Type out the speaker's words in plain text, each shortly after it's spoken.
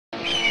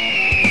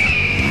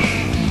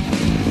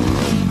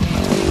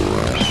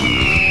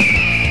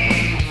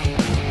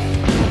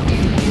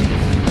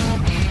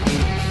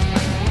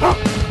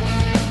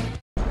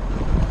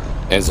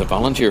As a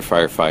volunteer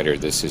firefighter,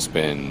 this has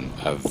been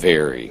a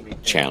very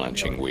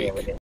challenging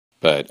week.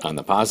 But on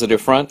the positive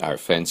front, our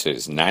fence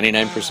is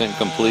 99%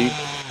 complete,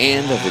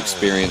 and I've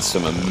experienced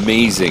some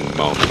amazing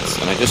moments,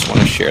 and I just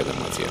want to share them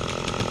with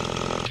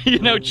you. You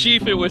know,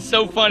 Chief, it was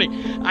so funny.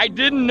 I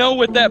didn't know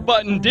what that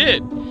button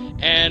did.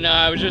 And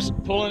I was just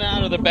pulling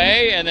out of the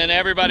bay, and then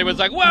everybody was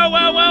like, whoa,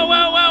 whoa, whoa,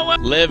 whoa, whoa, whoa.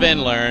 Live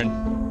and learn.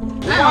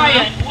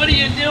 Wyatt, what are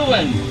you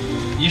doing?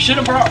 You should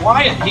have brought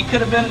Wyatt. He could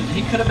have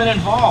been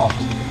involved.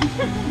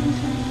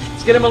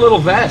 Let's get him a little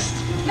vest.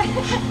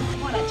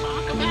 Want to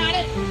talk about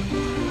it?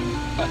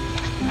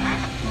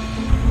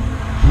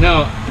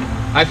 No,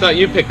 I thought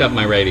you picked up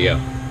my radio.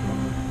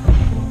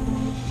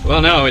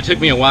 Well, no, it took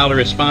me a while to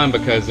respond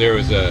because there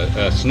was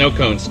a snow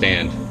cone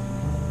stand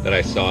that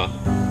I saw.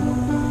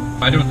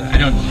 I don't,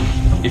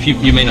 if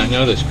you may not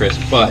know this, Chris,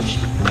 but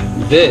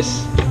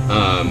this,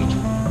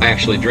 I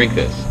actually drink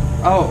this.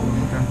 Oh,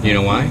 okay. You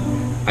know why?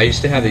 I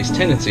used to have these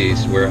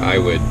tendencies where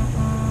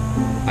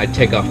I'd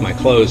take off my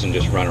clothes and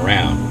just run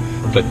around.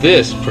 But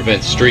this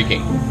prevents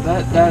streaking.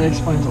 That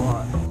explains a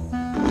lot.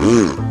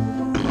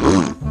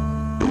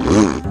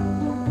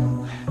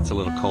 It's a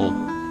little cold.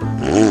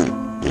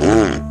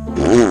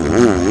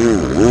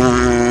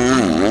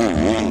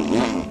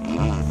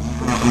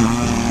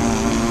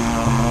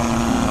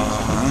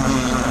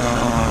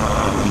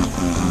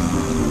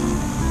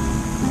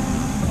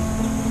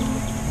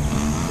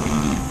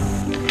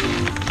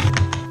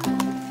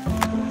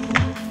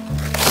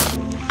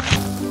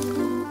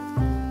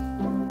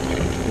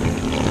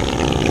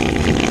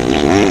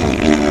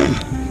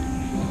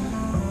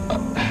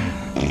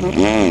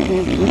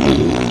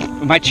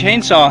 My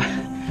chainsaw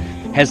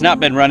has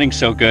not been running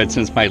so good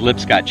since my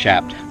lips got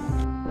chapped. This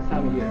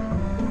time of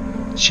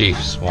year.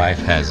 Chief's wife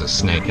has a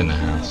snake in the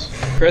house.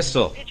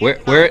 Crystal,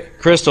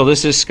 Crystal,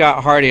 this is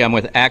Scott Hardy. I'm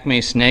with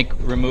Acme Snake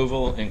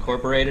Removal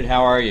Incorporated.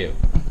 How are you?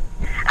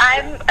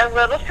 I'm a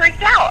little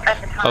freaked out at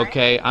the time.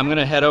 Okay, I'm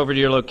gonna head over to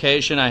your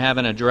location. I have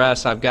an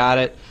address, I've got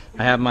it.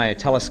 I have my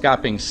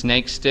telescoping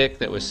snake stick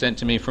that was sent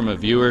to me from a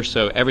viewer,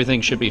 so everything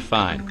should be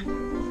fine.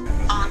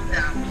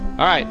 Awesome.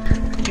 All right.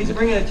 He's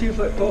bringing a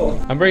 2-foot pole.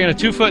 I'm bringing a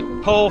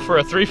 2-foot pole for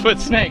a 3-foot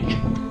snake.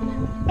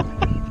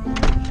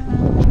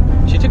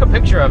 She took a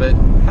picture of it.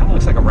 Kind of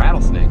looks like a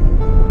rattlesnake.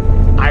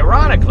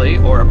 Ironically,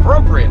 or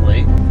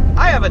appropriately,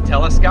 I have a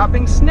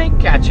telescoping snake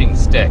catching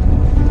stick.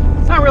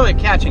 It's not really a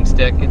catching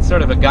stick, it's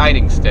sort of a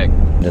guiding stick.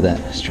 Into that.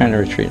 I was trying to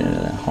retreat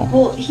into that hole.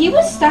 Well, he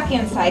was stuck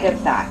inside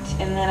of that,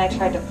 and then I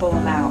tried to pull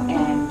him out,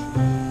 and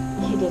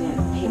he wouldn't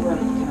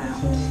come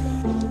out.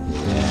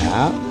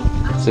 Yeah.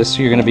 Is this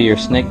you're gonna be your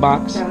snake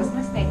box? That was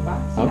my snake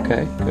box.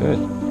 Okay, good.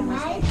 And my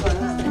snake closed,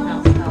 and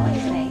now smell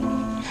like snake.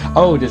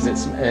 Oh, does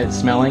it's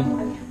smelling?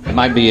 It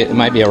might be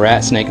a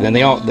rat snake. Then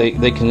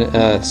they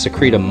can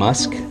secrete a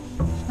musk.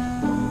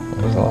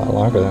 That was a lot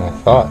longer than I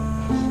thought.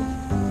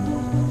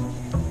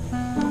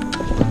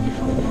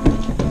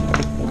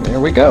 There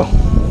we go.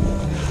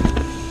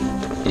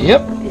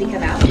 Yep. Did he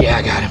come out? Yeah,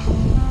 I got him.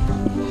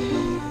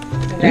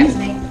 Rat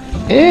snake?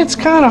 It's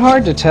kind of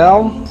hard to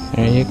tell.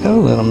 There you go,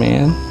 little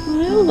man.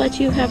 We'll let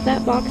you have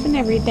that box and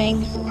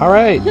everything. All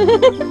right.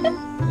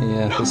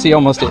 Yeah. See,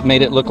 it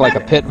made it look like a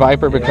pit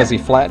viper because he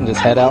flattened his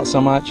head out so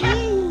much.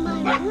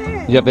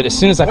 Yeah, but as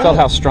soon as I felt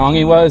how strong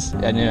he was,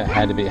 I knew it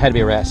had to be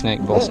a rat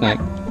snake, bull snake.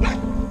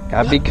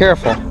 Gotta be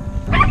careful.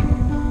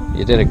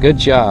 You did a good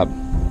job.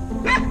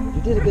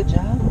 You did a good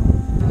job?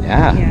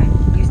 Yeah.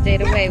 Yeah, you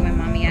stayed away when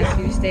Mommy asked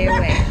you to stay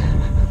away.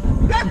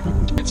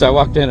 So I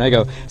walked in and I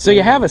go, so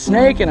you have a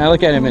snake? And I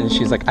look at him and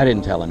she's like, I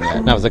didn't tell him yet.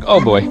 And I was like, oh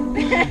boy.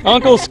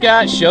 Uncle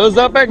Scott shows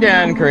up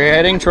again,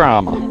 creating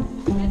trauma.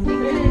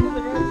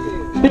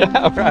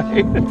 Yeah,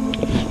 right.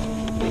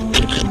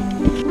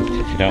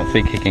 If you don't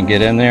think he can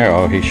get in there,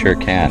 oh, he sure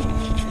can.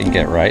 He can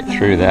get right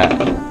through that.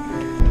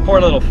 Poor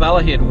little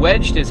fella, he had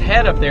wedged his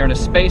head up there in a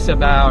space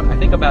about, I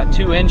think about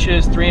 2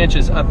 inches, 3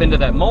 inches up into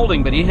that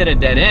molding, but he hit a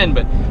dead end,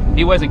 but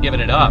he wasn't giving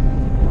it up.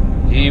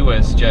 He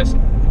was just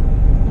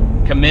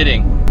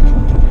committing.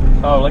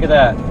 Oh, look at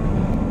that.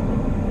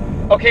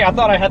 Okay, I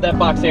thought I had that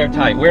box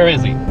airtight. Where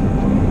is he?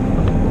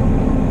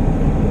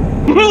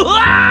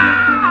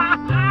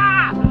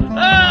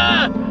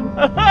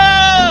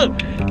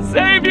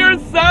 Save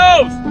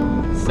yourselves!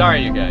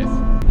 Sorry, you guys.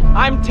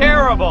 I'm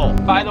terrible.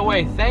 By the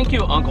way, thank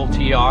you, Uncle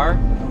TR.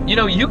 You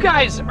know, you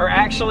guys are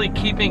actually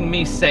keeping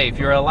me safe.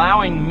 You're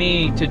allowing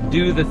me to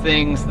do the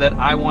things that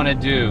I want to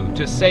do,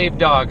 to save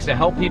dogs, to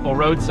help people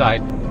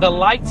roadside. The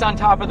lights on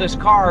top of this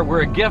car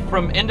were a gift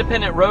from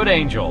Independent Road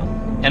Angel.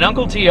 And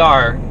Uncle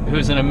TR,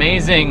 who's an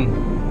amazing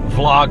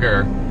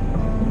vlogger,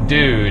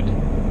 dude,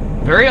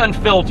 very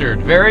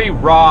unfiltered, very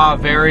raw,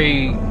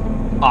 very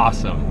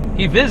awesome.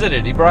 He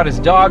visited, he brought his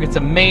dog, it's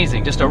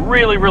amazing, just a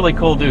really, really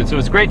cool dude, so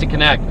it's great to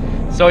connect.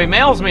 So he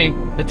mails me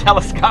the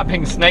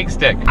telescoping snake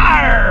stick.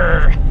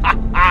 Arr!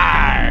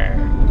 Arr!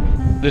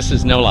 This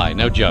is no lie,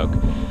 no joke.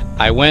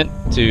 I went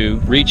to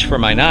reach for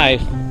my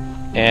knife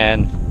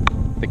and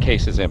the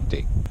case is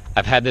empty.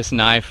 I've had this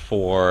knife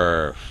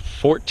for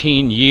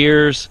 14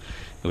 years.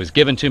 It was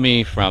given to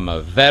me from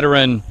a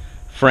veteran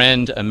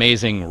friend,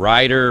 amazing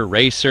rider,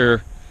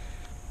 racer,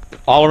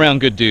 all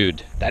around good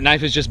dude. That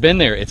knife has just been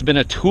there. It's been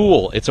a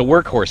tool. It's a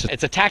workhorse.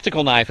 It's a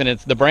tactical knife, and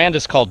the brand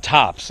is called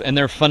Tops, and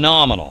they're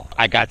phenomenal.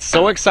 I got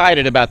so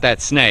excited about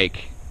that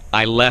snake,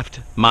 I left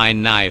my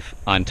knife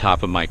on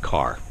top of my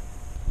car.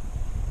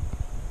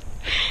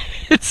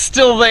 It's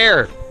still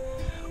there.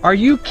 Are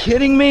you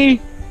kidding me?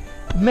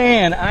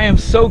 Man, I am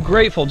so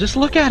grateful. Just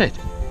look at it.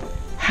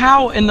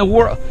 How in the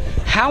world?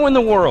 How in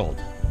the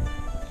world?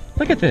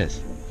 Look at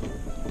this.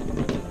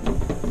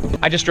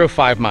 I just drove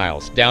 5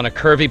 miles down a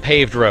curvy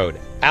paved road,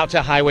 out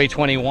to Highway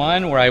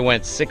 21 where I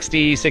went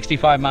 60,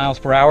 65 miles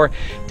per hour,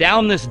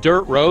 down this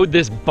dirt road,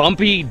 this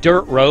bumpy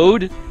dirt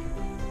road.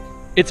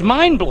 It's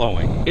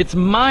mind-blowing. It's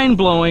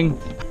mind-blowing.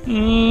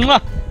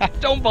 Mwah! I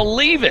don't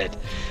believe it.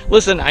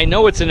 Listen, I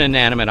know it's an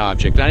inanimate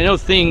object. I know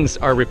things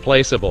are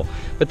replaceable,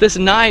 but this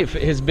knife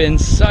has been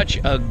such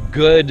a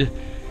good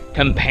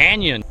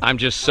companion. I'm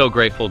just so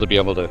grateful to be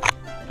able to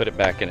put it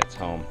back in its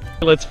home.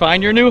 Let's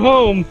find your new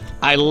home.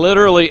 I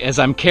literally, as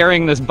I'm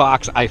carrying this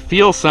box, I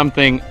feel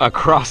something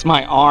across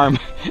my arm,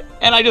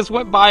 and I just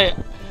went by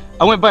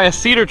a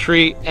cedar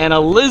tree, and a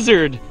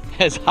lizard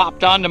has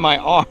hopped onto my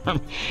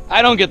arm.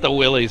 I don't get the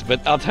willies,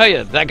 but I'll tell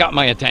you, that got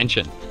my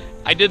attention.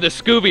 I did the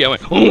Scooby. I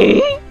went,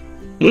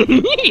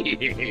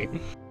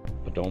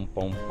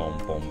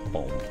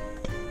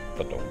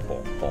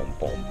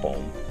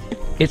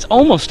 it's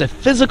almost a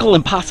physical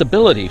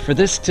impossibility for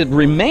this to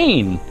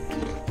remain.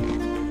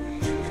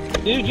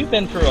 Dude, you've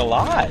been through a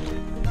lot.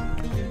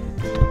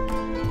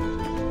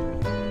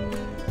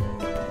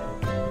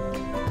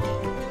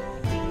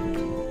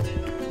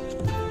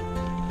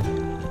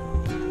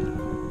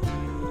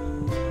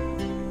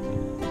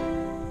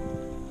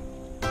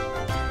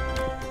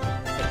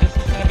 This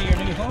is gonna be your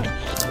new home.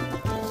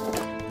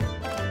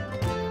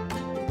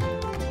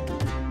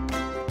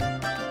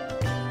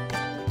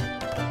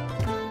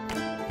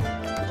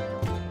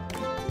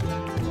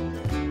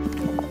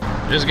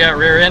 Just got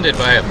rear-ended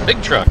by a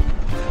big truck.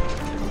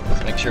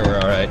 Let's make sure we're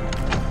all right.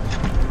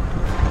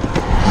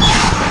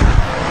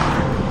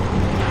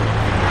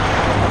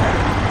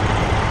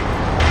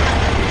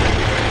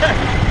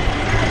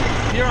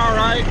 You're all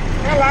right.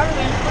 Hell, I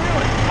didn't even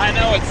feel it. I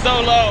know, it's so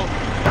low.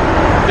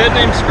 Didn't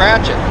even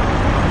scratch it.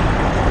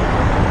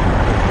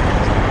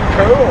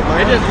 Cool,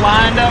 man. It just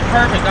lined up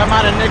perfect. I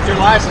might have nicked your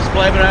license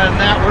plate, but other than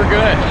that, we're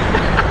good.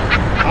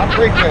 I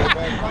appreciate it,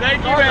 man. Thank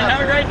you, man.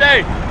 Have a great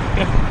day.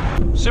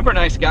 Super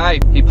nice guy.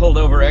 He pulled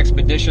over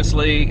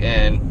expeditiously,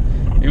 and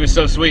he was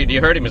so sweet.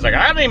 You heard him. He's like,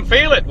 I didn't even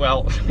feel it.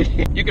 Well,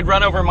 you could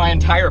run over my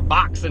entire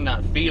box and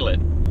not feel it.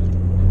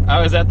 I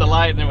was at the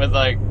light, and it was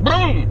like,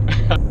 boom.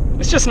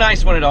 It's just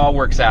nice when it all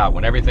works out,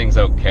 when everything's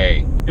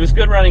okay. It was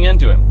good running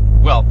into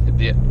him. Well,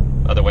 the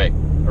other way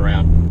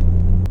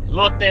around.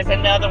 Look, there's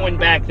another one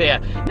back there.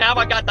 Now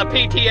I got the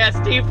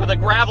PTSD for the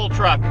gravel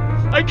truck.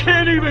 I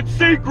can't even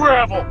see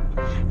gravel.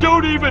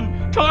 Don't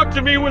even talk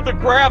to me with a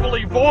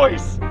gravelly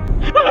voice.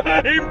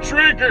 I'm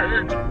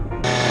triggered.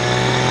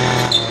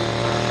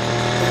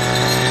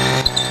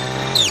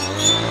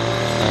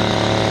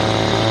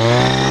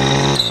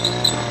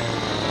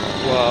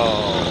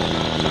 Whoa.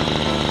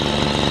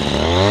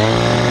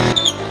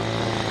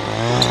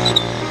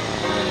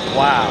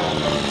 Wow.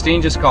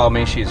 Christine just called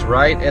me. She's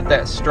right at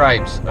that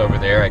stripes over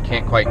there. I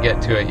can't quite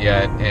get to it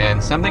yet,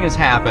 and something has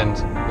happened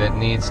that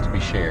needs to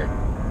be shared.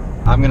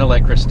 I'm gonna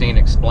let Christine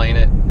explain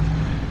it.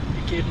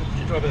 You kid,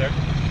 just over there.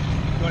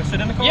 You want to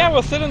sit in the car? Yeah,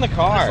 we'll sit in the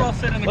car. Let's all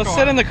sit in the car. Let's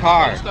sit in the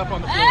car. Stuff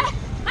on the floor.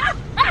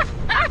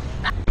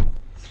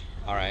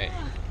 All right.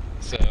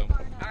 So,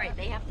 All right,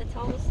 they have to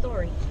tell the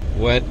story.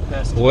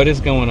 what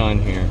is going on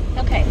here?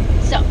 Okay,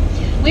 so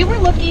we were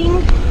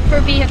looking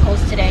for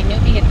vehicles today, new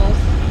vehicles.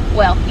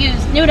 Well,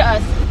 used, new to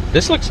us.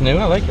 This looks new.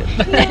 I like it.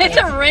 It's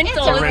a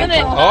rental, isn't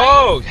it?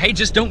 Oh, hey,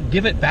 just don't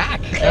give it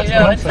back. That's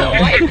what I'm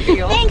saying.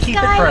 Thanks, Keep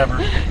guys.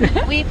 it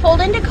forever. We pulled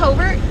into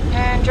Covert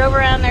and drove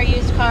around their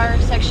used car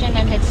section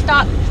and had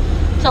stopped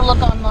to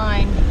look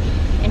online.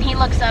 And he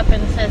looks up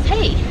and says,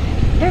 hey,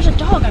 there's a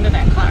dog under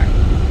that car.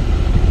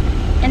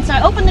 And so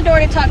I opened the door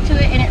to talk to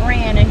it, and it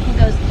ran. And he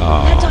goes,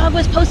 that dog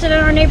was posted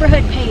on our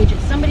neighborhood page.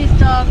 It's somebody's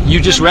dog. You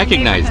just from our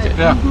recognized it.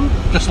 neighborhood."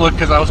 Yeah, just look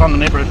because I was on the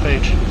neighborhood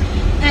page.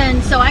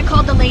 And so I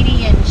called the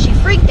lady, and she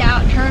freaked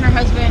out. Her and her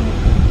husband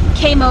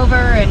came over,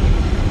 and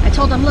I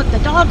told them, look, the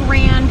dog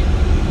ran,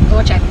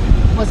 which I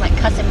was like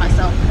cussing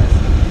myself because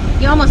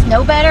you almost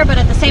know better, but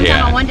at the same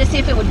time I wanted to see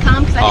if it would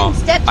come because I didn't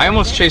step. I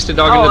almost chased a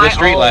dog into the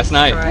street last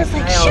night. I was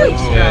like, shoot.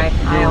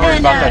 I worried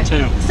about that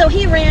too. So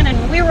he ran,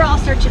 and we were all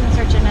searching and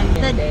searching, and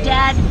the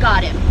dad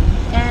got him.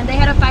 And they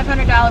had a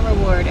 $500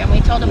 reward, and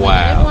we told him we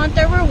didn't want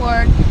their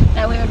reward,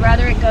 that we would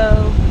rather it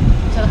go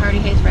to the Hardy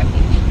Hayes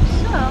Refuge.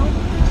 So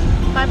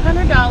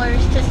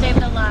 $500 to save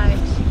the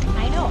lives.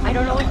 I know. I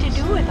don't know what to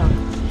do with them.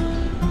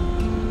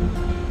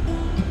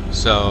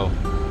 So,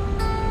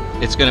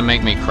 it's gonna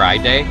make me cry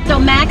day. So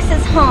Max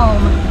is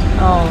home.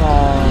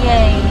 Oh.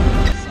 Yay.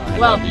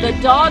 Well, the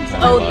dogs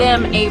owe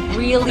them a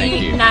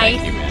really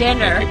nice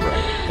dinner.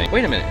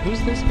 Wait a minute,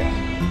 who's this guy?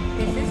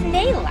 This is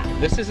Nayla.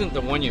 This isn't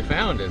the one you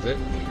found, is it?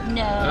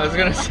 No. I was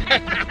gonna say.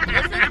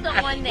 This is the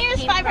one that Here's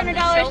came from the $500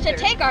 to shelter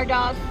take our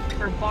dog.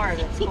 for Bar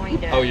that's going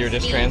to. Oh, you're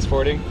just steam.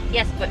 transporting?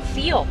 Yes, but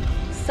feel.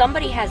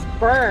 Somebody has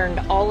burned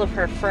all of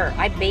her fur.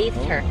 I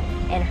bathed her,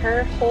 and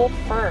her whole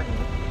fur,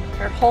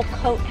 her whole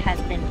coat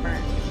has been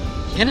burned.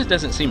 Kenneth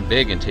doesn't seem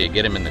big until you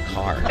get him in the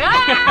car.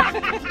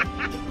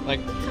 Like,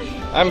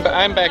 I'm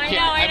back here.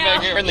 I I'm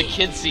back here in the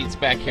kid seats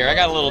back here. I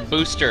got a little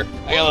booster.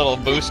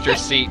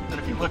 Seat. And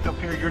if you look up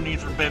here, your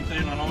knees are bent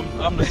in, and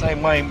I'm the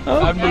same way.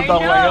 I've moved all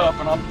the way up,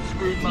 and I'm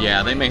screwed.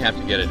 Yeah, they may have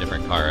to get a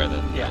different car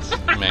than Yes.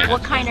 this.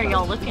 What kind are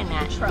y'all looking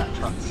at?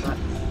 Trucks.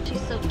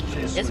 She's so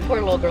cute. This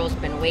poor little girl's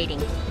been waiting.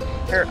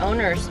 Her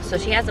owners, so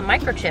she has a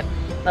microchip,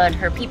 but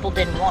her people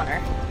didn't want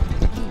her.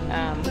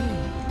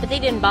 But they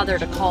didn't bother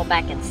to call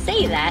back and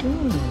say that.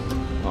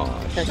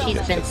 Oh, So she's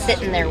been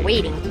sitting there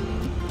waiting.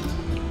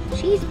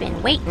 She's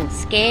been waiting,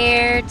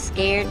 scared.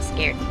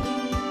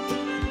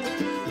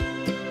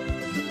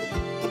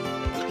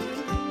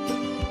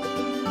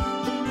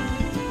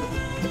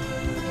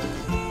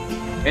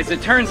 as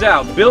it turns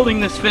out, building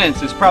this fence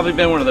has probably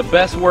been one of the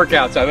best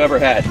workouts I've ever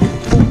had.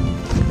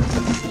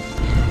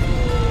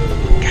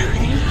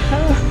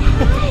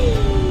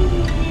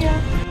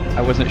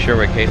 I wasn't sure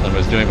what Caitlin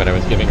was doing, but I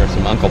was giving her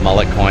some Uncle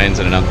Mullet coins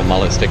and an Uncle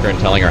Mullet sticker and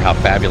telling her how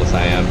fabulous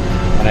I am.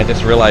 And I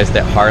just realized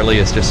that Harley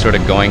is just sort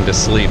of going to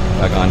sleep,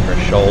 like on her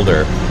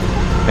shoulder.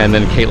 And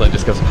then Caitlin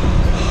just goes,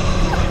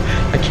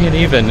 I can't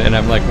even. And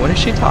I'm like, what is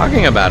she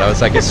talking about? I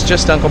was like, it's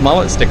just Uncle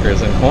Mullet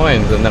stickers and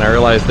coins. And then I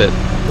realized that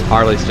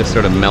Harley's just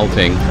sort of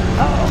melting.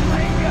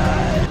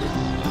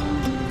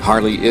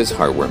 Harley is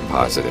heartworm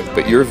positive,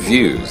 but your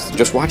views,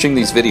 just watching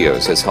these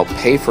videos, has helped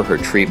pay for her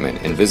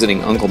treatment, and visiting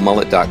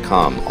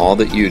UncleMullet.com, all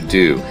that you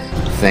do,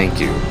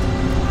 thank you.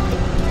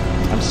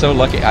 I'm so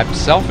lucky. I'm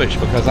selfish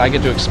because I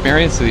get to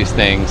experience these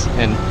things,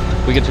 and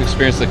we get to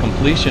experience the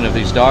completion of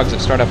these dogs that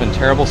start off in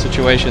terrible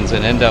situations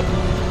and end up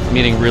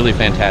meeting really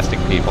fantastic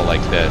people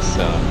like this.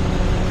 So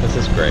this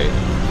is great.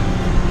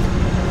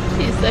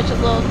 He's such a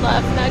little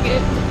love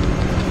nugget.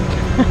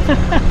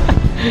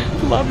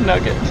 Love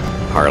nugget.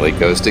 Harley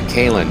goes to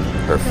Kaylin,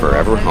 her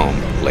forever home,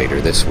 later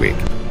this week.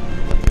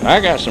 I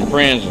got some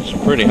friends in some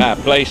pretty high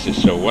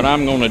places, so what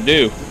I'm gonna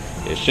do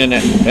is send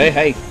that.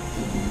 Hey,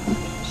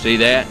 see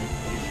that?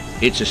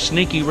 It's a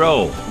sneaky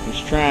roll. It's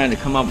trying to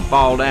come up and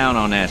fall down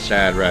on that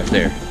side right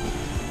there.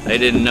 They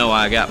didn't know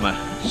I got my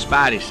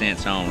spidey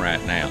sense on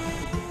right now.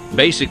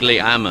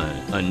 Basically, I'm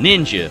a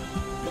ninja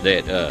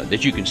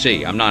that you can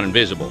see. I'm not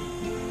invisible,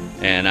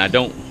 and I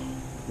don't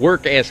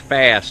work as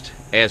fast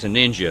as a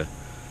ninja,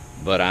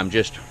 but I'm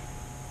just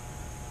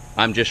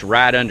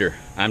right under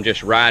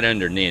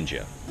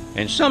ninja.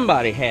 And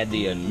somebody had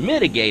the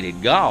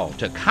unmitigated gall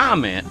to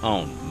comment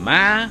on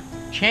my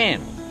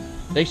channel.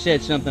 They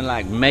said something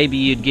like, maybe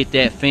you'd get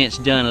that fence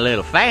done a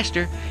little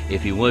faster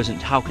if you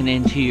wasn't talking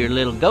into your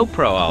little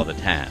GoPro all the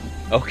time.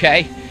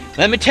 Okay,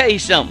 let me tell you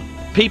something.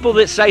 People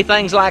that say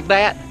things like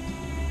that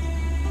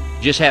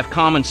just have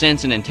common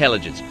sense and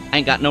intelligence. I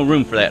ain't got no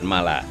room for that in my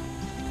life.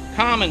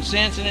 Common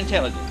sense and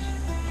intelligence.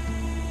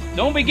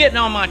 Don't be getting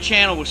on my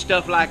channel with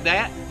stuff like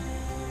that.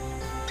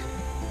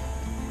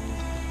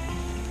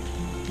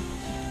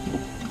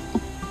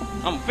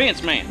 I'm a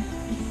fence man.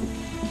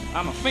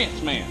 I'm a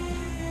fence man.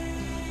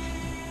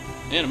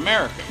 In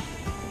America.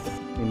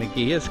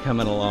 McGee is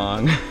coming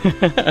along.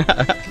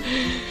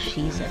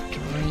 She's a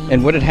dream.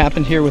 And what had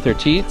happened here with her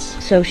teats?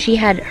 So she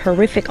had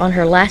horrific, on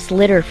her last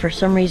litter, for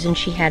some reason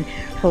she had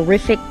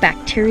horrific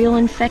bacterial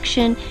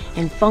infection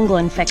and fungal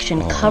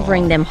infection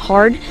covering them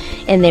hard,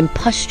 and then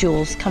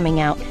pustules coming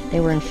out.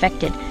 They were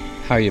infected.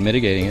 How are you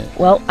mitigating it?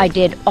 Well, I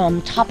did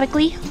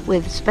topically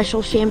with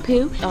special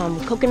shampoo,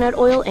 coconut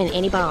oil, and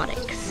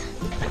antibiotics.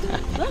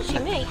 Well, she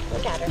may.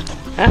 Look at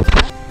her.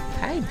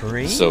 Hi,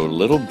 Bree. So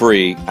little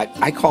Bree,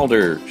 I called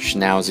her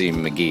Schnauzy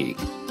McGee,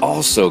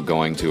 also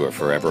going to a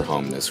forever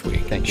home this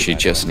week. Thank you, She by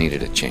the just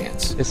needed a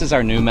chance. This is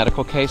our new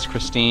medical case,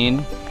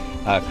 Christine.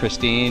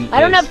 Christine I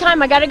don't have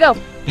time. I gotta go.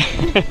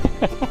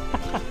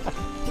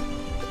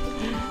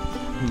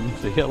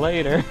 See you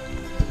later.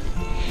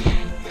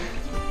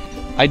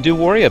 I do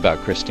worry about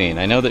Christine.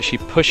 I know that she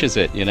pushes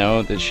it, you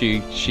know, that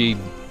she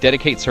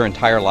dedicates her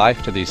entire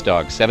life to these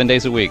dogs, 7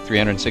 days a week,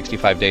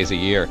 365 days a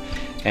year.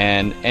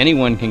 And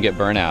anyone can get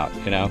burnout,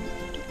 you know.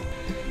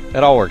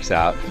 It all works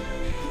out.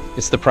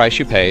 It's the price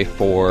you pay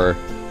for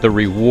the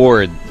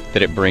reward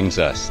that it brings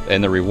us.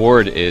 And the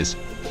reward is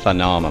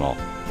phenomenal.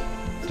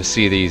 To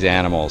see these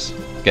animals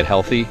get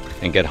healthy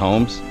and get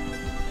homes,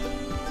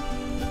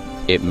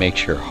 it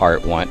makes your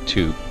heart want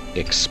to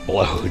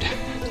explode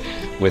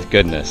with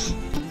goodness.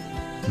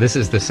 This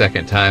is the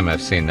second time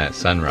I've seen that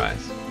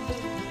sunrise,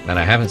 and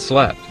I haven't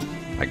slept.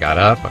 I got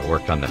up, I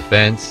worked on the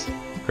fence.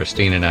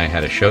 Christine and I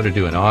had a show to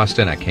do in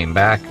Austin. I came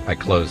back, I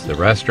closed the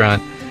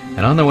restaurant,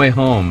 and on the way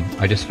home,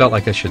 I just felt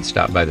like I should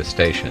stop by the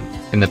station.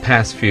 In the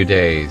past few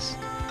days,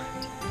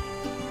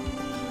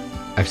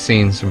 I've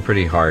seen some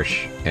pretty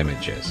harsh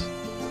images,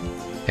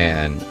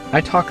 and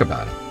I talk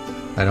about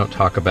them. I don't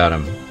talk about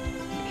them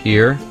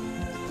here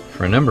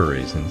for a number of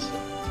reasons,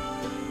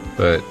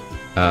 but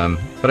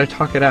but I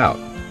talk it out.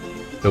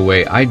 The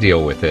way I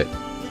deal with it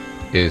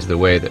is the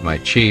way that my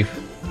chief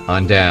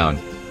on down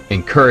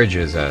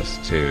encourages us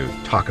to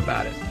talk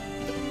about it.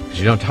 Because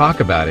you don't talk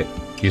about it,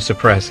 you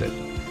suppress it.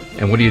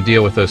 And what do you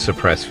deal with those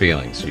suppressed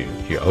feelings?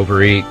 You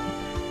overeat,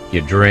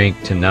 you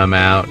drink to numb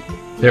out.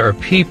 There are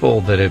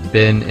people that have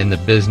been in the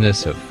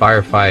business of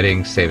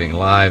firefighting, saving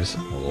lives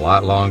a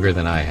lot longer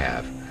than I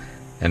have.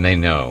 And they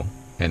know,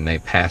 and they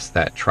pass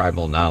that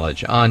tribal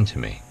knowledge on to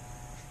me.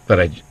 But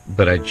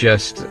I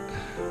just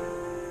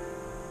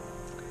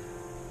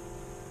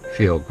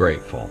feel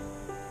grateful.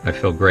 I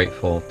feel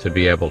grateful to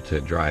be able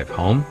to drive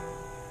home.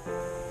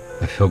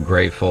 I feel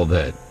grateful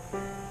that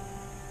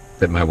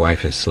my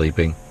wife is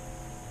sleeping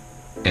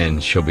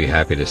and she'll be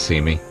happy to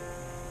see me.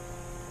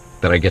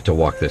 That I get to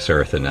walk this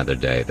earth another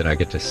day, that I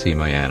get to see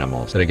my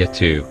animals, that I get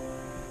to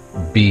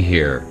be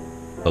here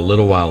a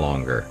little while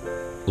longer.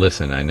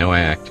 Listen, I know I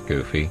act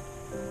goofy.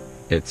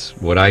 It's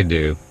what I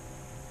do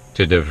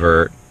to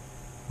divert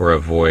or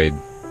avoid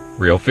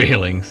real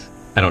feelings.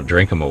 I don't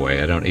drink them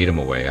away, I don't eat them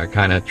away. I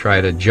kind of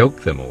try to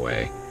joke them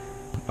away.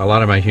 A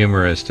lot of my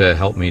humor is to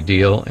help me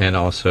deal and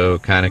also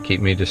kind of keep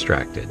me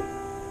distracted.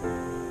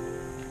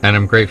 And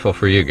I'm grateful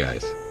for you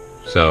guys.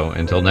 So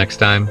until next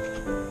time,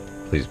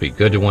 please be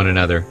good to one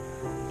another.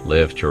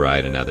 Live to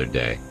ride another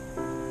day.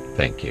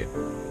 Thank you.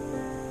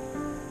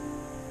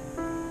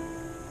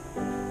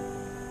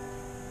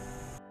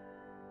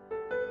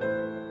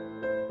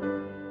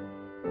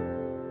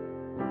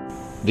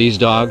 These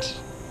dogs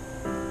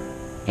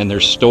and their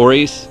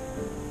stories,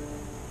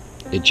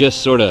 it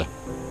just sort of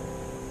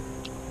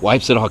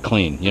wipes it all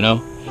clean, you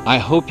know? I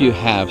hope you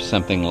have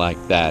something like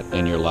that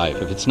in your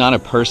life. If it's not a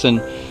person,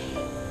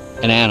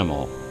 an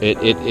animal.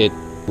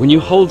 When you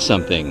hold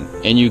something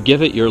and you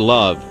give it your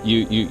love,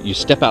 you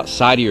step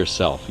outside of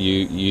yourself.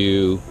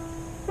 You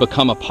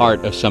become a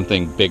part of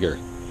something bigger.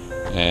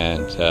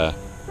 And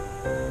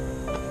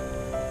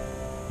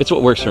it's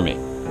what works for me.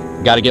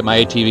 Got to get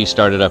my ATV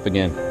started up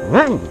again.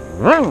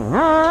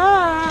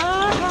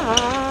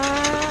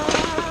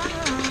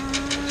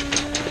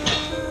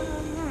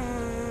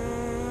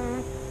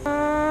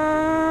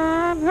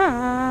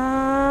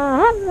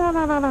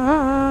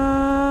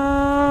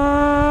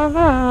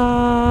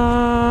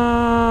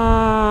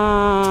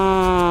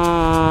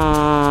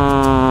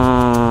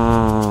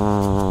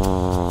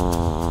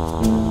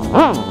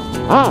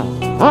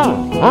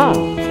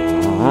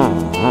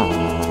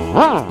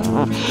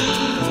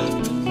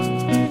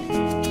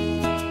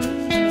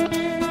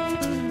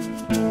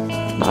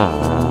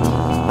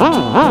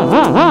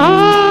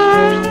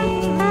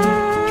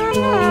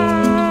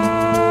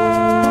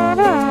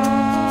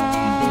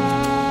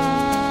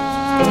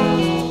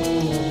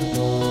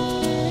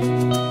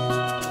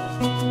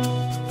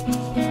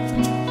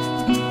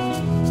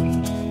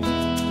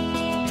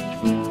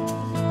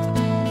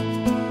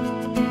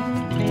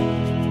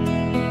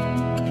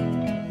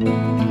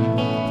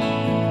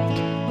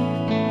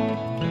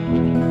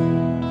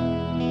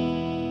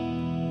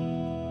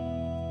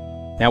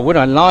 Now what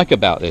I like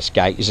about this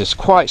gate is it's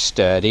quite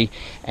sturdy,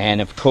 and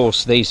of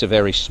course these are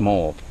very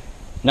small.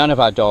 None of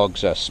our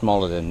dogs are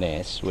smaller than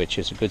this, which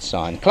is a good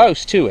sign.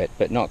 Close to it,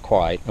 but not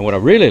quite. And what I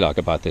really like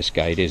about this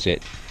gate is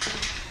it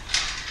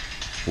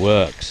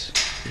works.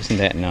 Isn't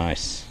that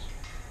nice?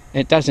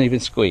 It doesn't even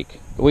squeak,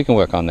 but we can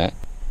work on that.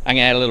 I can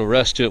add a little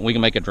rust to it and we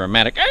can make it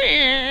dramatic.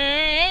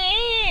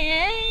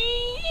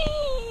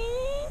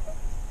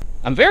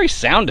 I'm very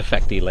sound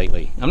effecty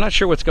lately. I'm not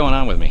sure what's going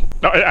on with me.